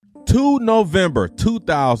2 November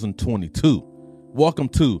 2022. Welcome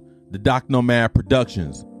to the Doc Nomad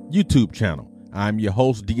Productions YouTube channel. I'm your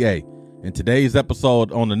host, DA. In today's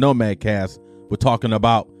episode on the Nomad Cast, we're talking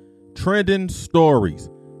about trending stories,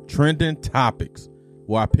 trending topics,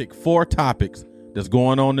 where I pick 4 topics that's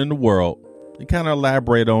going on in the world and kind of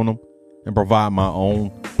elaborate on them and provide my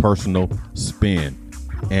own personal spin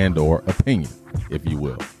and or opinion, if you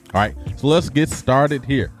will. All right, so let's get started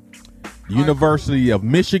here. University of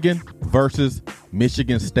Michigan versus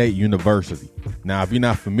Michigan State University. Now, if you're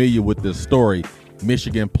not familiar with this story,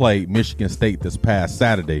 Michigan played Michigan State this past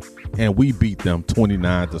Saturday, and we beat them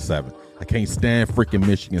 29-7. I can't stand freaking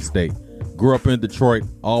Michigan State. Grew up in Detroit,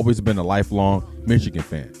 always been a lifelong Michigan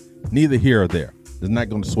fan. Neither here or there. It's not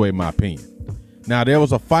going to sway my opinion. Now, there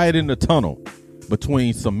was a fight in the tunnel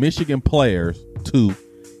between some Michigan players, too,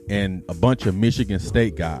 and a bunch of Michigan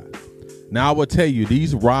State guys. Now, I will tell you,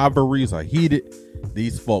 these rivalries are heated.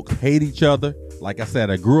 These folks hate each other. Like I said,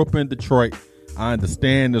 I grew up in Detroit. I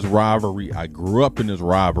understand this rivalry. I grew up in this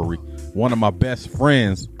rivalry. One of my best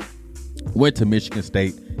friends went to Michigan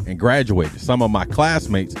State and graduated. Some of my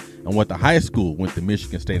classmates I went to high school, went to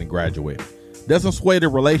Michigan State and graduated. Doesn't sway the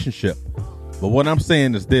relationship. But what I'm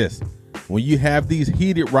saying is this. When you have these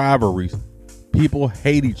heated rivalries, people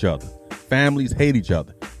hate each other. Families hate each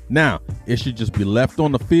other. Now, it should just be left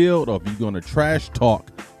on the field, or if you're going to trash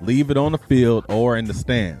talk, leave it on the field or in the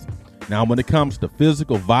stands. Now, when it comes to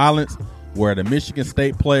physical violence, where the Michigan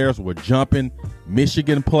State players were jumping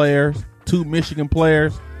Michigan players, 2 Michigan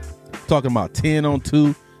players, talking about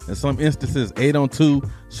 10-on-2, in some instances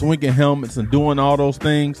 8-on-2, swinging helmets and doing all those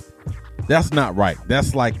things, that's not right.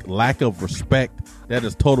 That's like lack of respect. That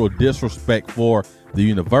is total disrespect for the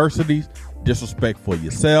universities, disrespect for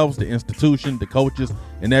yourselves, the institution, the coaches,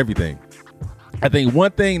 and everything. I think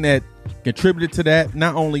one thing that contributed to that,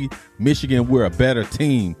 not only Michigan, we're a better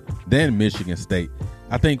team than Michigan State.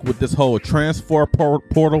 I think with this whole transfer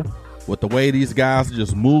portal, with the way these guys are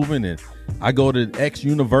just moving, and I go to X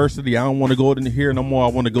university, I don't want to go in here no more, I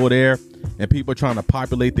want to go there, and people are trying to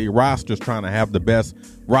populate their rosters, trying to have the best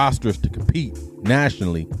rosters to compete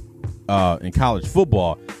nationally in college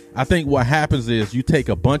football. I think what happens is you take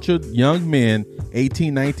a bunch of young men,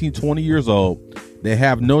 18, 19, 20 years old, they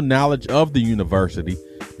have no knowledge of the university.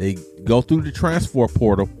 They go through the transfer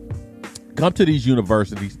portal, come to these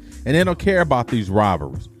universities, and they don't care about these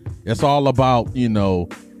rivalries. It's all about, in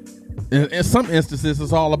some instances,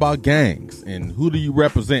 it's all about gangs and who do you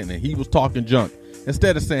represent. And he was talking junk.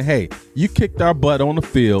 Instead of saying, hey, you kicked our butt on the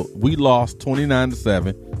field, we lost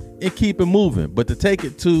 29-7, and keep it moving. But to take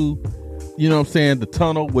it to, the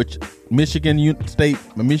tunnel, which Michigan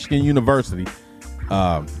University,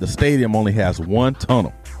 the stadium only has one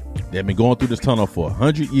tunnel. They've been going through this tunnel for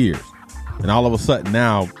 100 years. And all of a sudden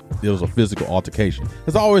now there was a physical altercation.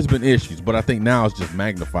 There's always been issues, but I think now it's just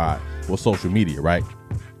magnified with social media, right?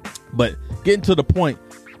 But getting to the point,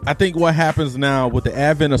 I think what happens now with the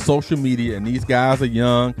advent of social media, and these guys are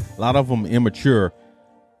young, a lot of them immature.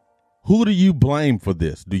 Who do you blame for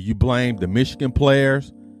this? Do you blame the Michigan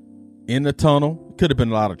players in the tunnel? Could have been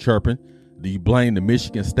a lot of chirping. Do you blame the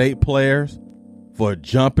Michigan State players for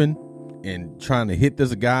jumping and trying to hit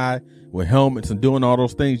this guy with helmets and doing all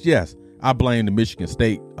those things? Yes, I blame the Michigan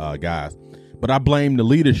State guys, but I blame the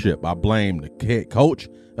leadership. I blame the head coach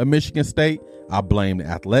of Michigan State. I blame the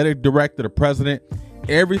athletic director, the president.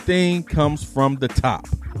 Everything comes from the top.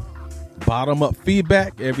 Bottom up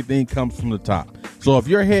feedback, everything comes from the top. So if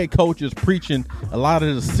your head coach is preaching a lot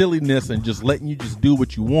of the silliness and just letting you just do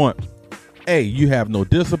what you want, hey, you have no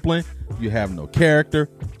discipline, you have no character,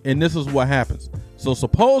 and this is what happens. So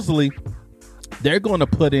supposedly they're going to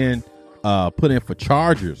put in for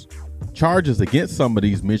charges against some of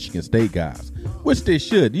these Michigan State guys, which they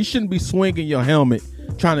should. You shouldn't be swinging your helmet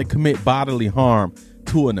trying to commit bodily harm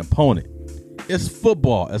to an opponent. It's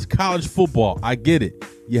football. It's college football. I get it.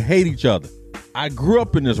 You hate each other. I grew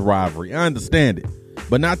up in this rivalry. I understand it,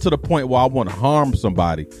 but not to the point where I want to harm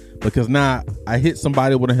somebody, because now I hit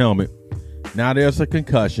somebody with a helmet. Now there's a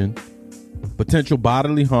concussion, potential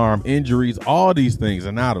bodily harm, injuries, all these things.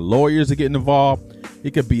 And now the lawyers are getting involved.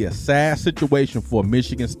 It could be a sad situation for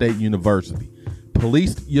Michigan State University.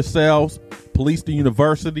 Police yourselves, police the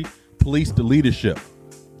university, police the leadership.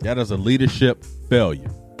 That is a leadership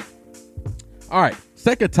failure. All right,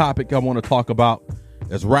 second topic I want to talk about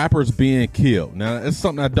is rappers being killed. Now, it's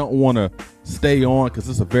something I don't want to stay on because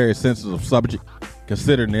it's a very sensitive subject,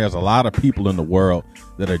 considering there's a lot of people in the world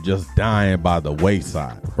that are just dying by the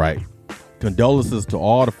wayside, right? Condolences to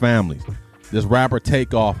all the families. This rapper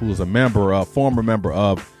Takeoff, who is a former member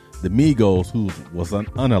of the Migos, who was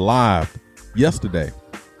unalived yesterday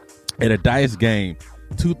at a dice game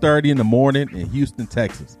 2:30 in the morning in Houston,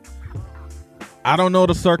 Texas. I don't know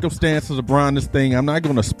the circumstances around this thing. I'm not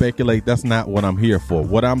going to speculate. That's not what I'm here for.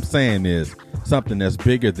 What I'm saying is something that's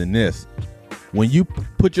bigger than this. When you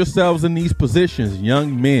put yourselves in these positions,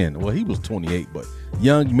 young men, well, he was 28, but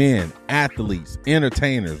young men, athletes,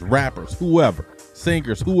 entertainers, rappers, whoever,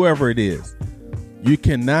 singers, whoever it is, you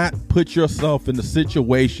cannot put yourself in a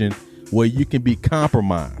situation where you can be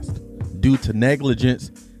compromised due to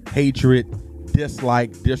negligence, hatred,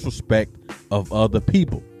 dislike, disrespect of other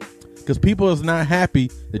people. Because people is not happy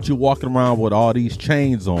that you're walking around with all these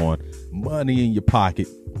chains on, money in your pocket,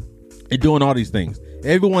 and doing all these things.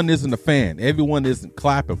 Everyone isn't a fan. Everyone isn't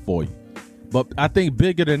clapping for you. But I think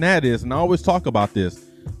bigger than that is, and I always talk about this,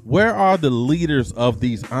 where are the leaders of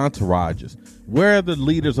these entourages? Where are the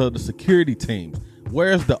leaders of the security teams?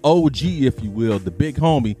 Where's the OG, if you will, the big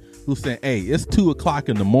homie who's saying, hey, it's 2 o'clock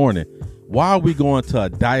in the morning. Why are we going to a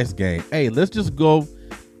dice game? Hey, let's just go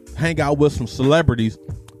hang out with some celebrities,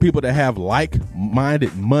 people that have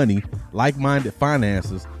like-minded money, like-minded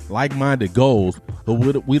finances, like-minded goals, but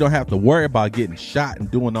we don't have to worry about getting shot and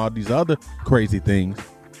doing all these other crazy things,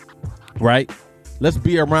 right? Let's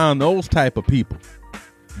be around those type of people.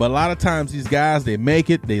 But a lot of times these guys, they make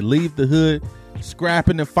it, they leave the hood,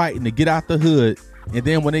 scrapping and fighting to get out the hood, and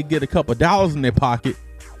then when they get a couple dollars in their pocket,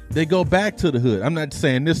 they go back to the hood. I'm not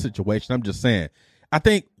saying this situation, I'm just saying, I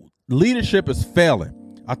think leadership is failing.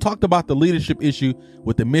 I talked about the leadership issue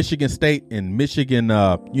with the Michigan State and Michigan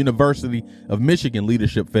University of Michigan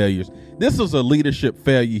leadership failures. This is a leadership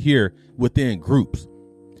failure here within groups.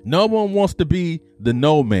 No one wants to be the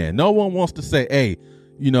no man. No one wants to say, hey,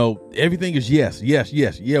 everything is yes.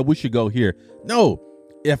 Yeah, we should go here. No,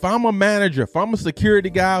 if I'm a manager, if I'm a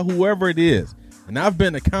security guy, whoever it is, and I've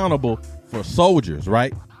been accountable for soldiers,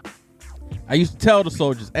 right? I used to tell the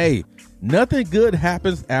soldiers, hey, nothing good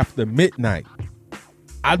happens after midnight.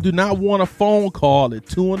 I do not want a phone call at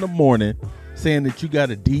 2 in the morning saying that you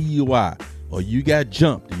got a DUI or you got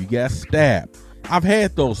jumped or you got stabbed. I've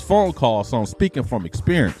had those phone calls, so I'm speaking from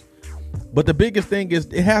experience. But the biggest thing is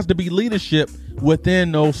it has to be leadership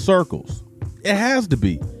within those circles. It has to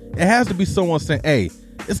be. It has to be someone saying, hey,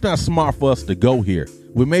 it's not smart for us to go here.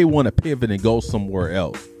 We may want to pivot and go somewhere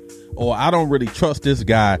else. Or I don't really trust this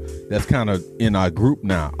guy that's kind of in our group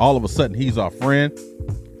now. All of a sudden, he's our friend.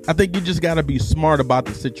 I think you just got to be smart about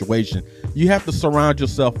the situation. You have to surround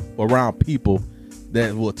yourself around people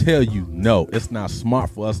that will tell you, no, it's not smart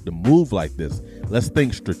for us to move like this. Let's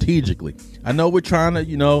think strategically. I know we're trying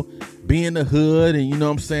to, be in the hood and,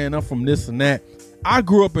 I'm saying, I'm from this and that. I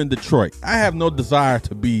grew up in Detroit. I have no desire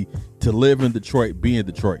to live in Detroit, be in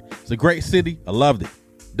Detroit. It's a great city. I loved it.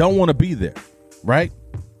 Don't want to be there, right?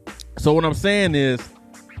 So what I'm saying is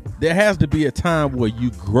there has to be a time where you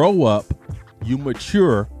grow up, you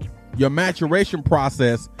mature, your maturation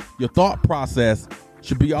process, your thought process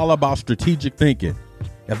should be all about strategic thinking.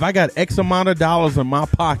 If I got X amount of dollars in my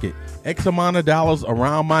pocket, X amount of dollars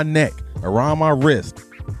around my neck, around my wrist,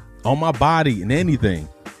 on my body and anything,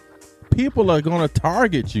 people are going to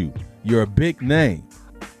target you. You're a big name.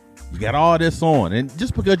 You got all this on. And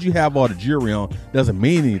just because you have all the jewelry on doesn't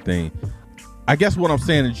mean anything. I guess what I'm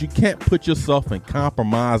saying is you can't put yourself in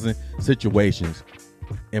compromising situations.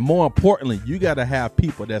 And more importantly, you got to have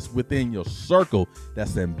people that's within your circle,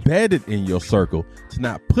 that's embedded in your circle, to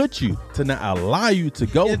not allow you to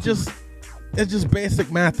go. It's just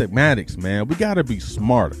basic mathematics, man. We got to be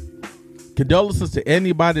smarter. Condolences to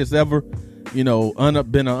anybody that's ever, been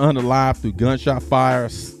unalive through gunshot fire,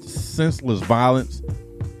 senseless violence.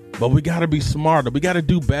 But we got to be smarter. We got to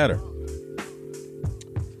do better.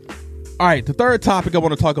 All right, the third topic I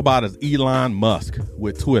want to talk about is Elon Musk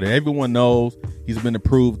with Twitter. Everyone knows he's been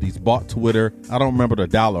approved. He's bought Twitter. I don't remember the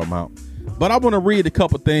dollar amount. But I want to read a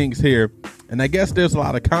couple things here. And I guess there's a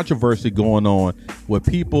lot of controversy going on with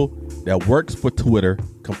people that works for Twitter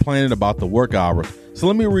complaining about the work hours. So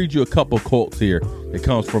let me read you a couple quotes here that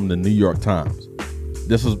comes from the New York Times.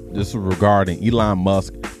 This is regarding Elon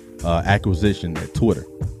Musk acquisition at Twitter.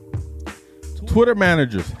 Twitter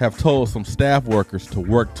managers have told some staff workers to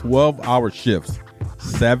work 12-hour shifts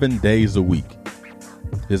 7 days a week.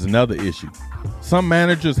 Here's another issue. Some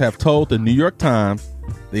managers have told the New York Times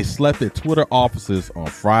they slept at Twitter offices on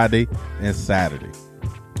Friday and Saturday.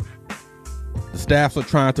 The staffs are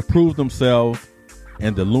trying to prove themselves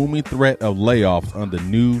and the looming threat of layoffs under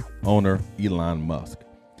new owner Elon Musk.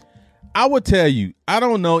 I would tell you, I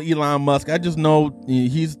don't know Elon Musk. I just know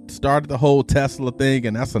he's started the whole Tesla thing,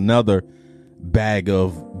 and that's another bag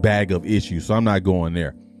of issues. So I'm not going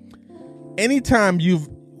there. Anytime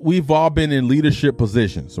we've all been in leadership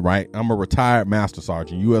positions, right? I'm a retired master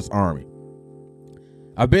sergeant, U.S. Army.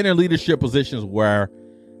 I've been in leadership positions where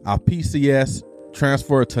our PCS,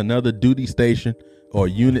 transfer to another duty station or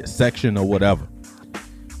unit section or whatever.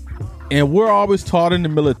 And we're always taught in the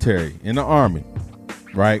military, in the Army,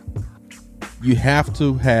 right? You have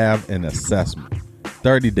to have an assessment,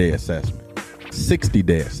 30-day assessment,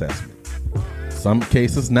 60-day assessment, some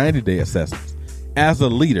cases 90-day assessments. As a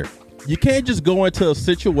leader, you can't just go into a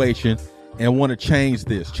situation and want to change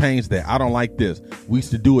this, change that. I don't like this. We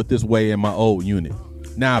used to do it this way in my old unit.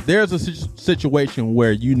 Now, if there's a situation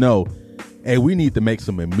where you know, hey, we need to make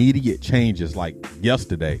some immediate changes like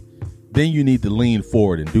yesterday, then you need to lean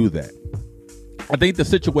forward and do that. I think the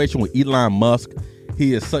situation with Elon Musk,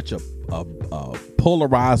 he is such a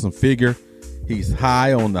polarizing figure. He's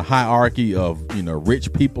high on the hierarchy of,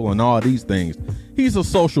 rich people and all these things. He's a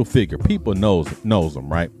social figure. People knows him,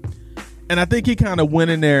 right? And I think he kind of went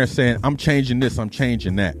in there and saying, I'm changing this, I'm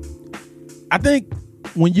changing that. I think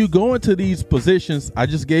when you go into these positions, I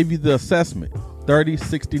just gave you the assessment, 30,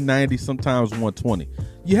 60, 90, sometimes 120.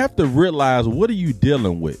 You have to realize, what are you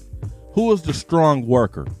dealing with? Who is the strong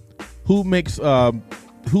worker? Who makes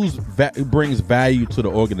brings value to the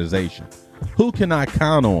organization? Who can I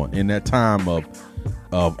count on in that time of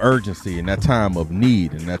urgency, in that time of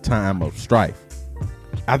need, in that time of strife?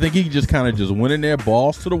 I think he just kind of just went in there,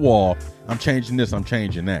 balls to the wall. I'm changing this, I'm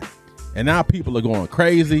changing that. And now people are going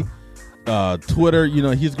crazy. Twitter,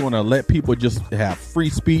 he's going to let people just have free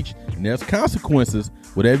speech, and there's consequences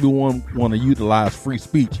with everyone want to utilize free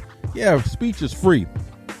speech. Yeah, speech is free.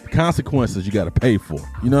 The consequences you got to pay for.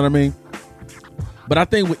 You know what I mean? But I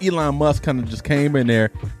think with Elon Musk kind of just came in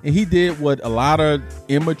there and he did what a lot of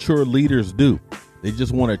immature leaders do. They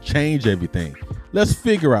just want to change everything. Let's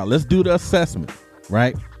figure out, let's do the assessment,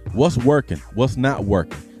 right? What's working? What's not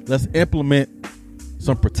working? Let's implement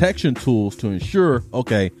some protection tools to ensure,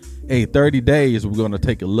 okay, 30 days, we're going to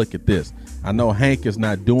take a look at this. I know Hank is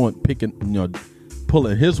not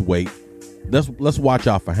pulling his weight. Let's watch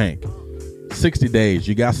out for Hank. 60 days,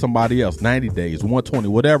 you got somebody else, 90 days, 120,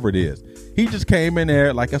 whatever it is. He just came in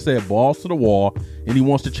there, like I said, balls to the wall, and he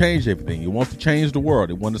wants to change everything. He wants to change the world.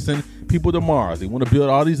 He wants to send people to Mars. He wants to build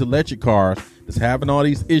all these electric cars that's having all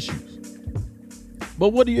these issues. But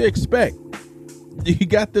what do you expect? You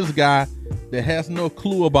got this guy that has no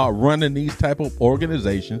clue about running these type of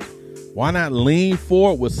organizations. Why not lean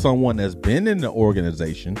forward with someone that's been in the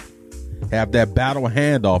organization, have that battle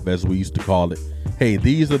handoff, as we used to call it. Hey,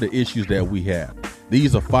 these are the issues that we have.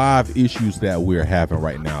 These are 5 issues that we're having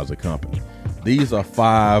right now as a company. These are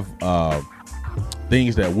 5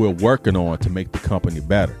 things that we're working on to make the company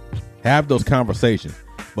better. Have those conversations.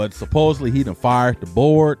 But supposedly he done fired the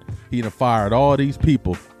board. He done fired all these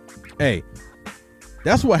people. Hey,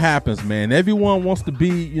 that's what happens, man. Everyone wants to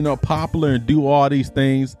be, popular and do all these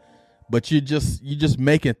things, but you're just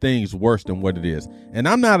making things worse than what it is. And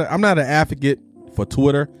I'm not an advocate for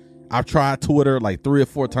Twitter. I've tried Twitter like 3 or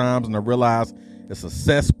 4 times, and I realized it's a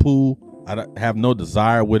cesspool. I have no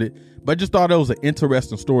desire with it. But I just thought it was an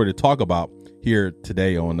interesting story to talk about here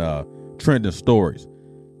today on Trending Stories.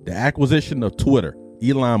 The acquisition of Twitter,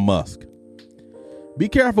 Elon Musk. Be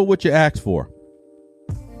careful what you ask for.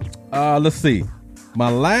 Let's see. My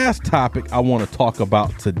last topic I want to talk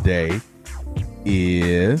about today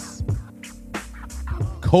is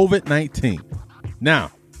COVID-19. Now,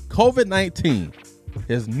 COVID-19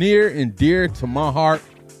 is near and dear to my heart,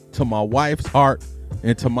 to my wife's heart,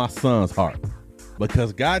 and to my son's heart.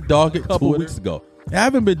 Because God dog it a couple weeks ago. I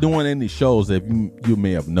haven't been doing any shows, if you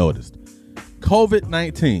may have noticed.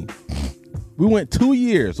 COVID-19. We went 2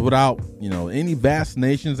 years without, any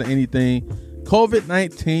vaccinations or anything.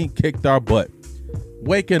 COVID-19 kicked our butt.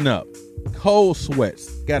 Waking up, cold sweats,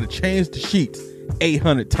 got to change the sheets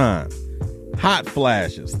 800 times. Hot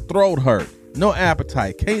flashes, throat hurt, no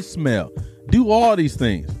appetite, can't smell. Do all these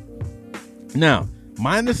things. Now,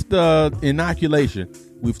 minus the inoculation,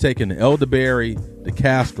 we've taken the elderberry, the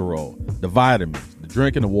castor oil, the vitamins, the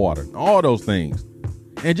drinking the water, all those things.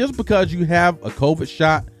 And just because you have a COVID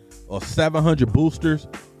shot or 700 boosters,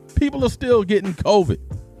 people are still getting COVID.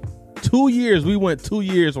 2 years, we went 2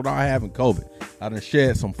 years without having COVID. I done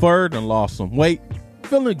shed some fur, done lost some weight,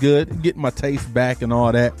 feeling good, getting my taste back and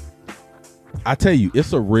all that. I tell you,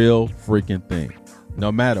 it's a real freaking thing.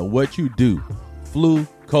 No matter what you do, flu,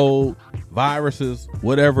 cold, viruses,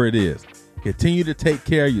 whatever it is, continue to take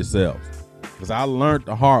care of yourselves. Because I learned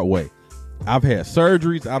the hard way. I've had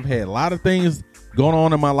surgeries. I've had a lot of things going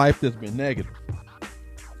on in my life that's been negative.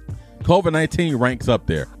 COVID-19 ranks up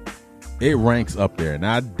there. It ranks up there. And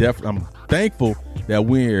I'm thankful that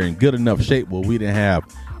we're in good enough shape where we didn't have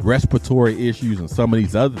respiratory issues and some of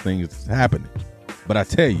these other things that's happening. But I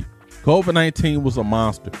tell you, COVID-19 was a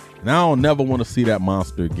monster. And I don't never want to see that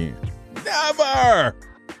monster again. Never!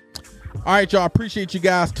 All right, y'all. Appreciate you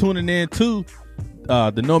guys tuning in to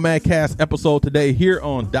the Nomad Cast episode today here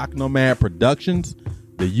on Doc Nomad Productions.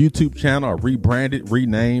 The YouTube channel, I rebranded,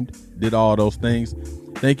 renamed, did all those things.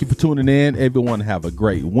 Thank you for tuning in. Everyone have a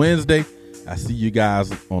great Wednesday. I see you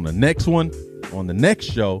guys on the next one, on the next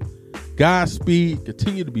show. Godspeed.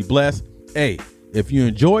 Continue to be blessed. Hey, if you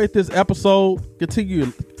enjoyed this episode,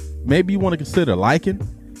 maybe you want to consider liking,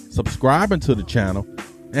 subscribing to the channel,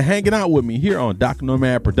 and hanging out with me here on Doc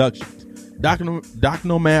Nomad Productions. Doc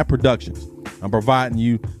Nomad Productions. I'm providing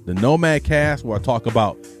you the Nomad Cast, where I talk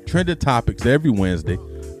about trending topics every Wednesday.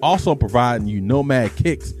 Also providing you Nomad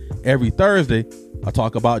Kicks every Thursday. I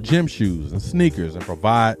talk about gym shoes and sneakers and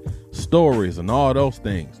provide stories and all those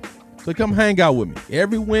things. So come hang out with me.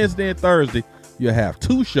 Every Wednesday and Thursday, you'll have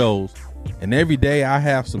 2 shows. And every day I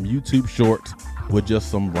have some YouTube shorts with just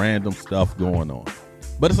some random stuff going on.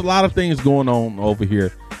 But it's a lot of things going on over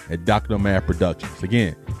here at Doc Nomad Productions.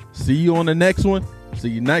 Again, see you on the next one. See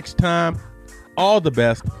you next time. All the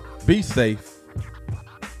best. Be safe.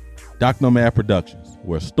 Doc Nomad Productions,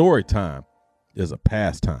 where story time is a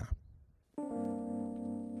pastime.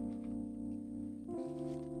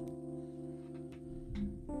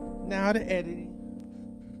 Now the editing.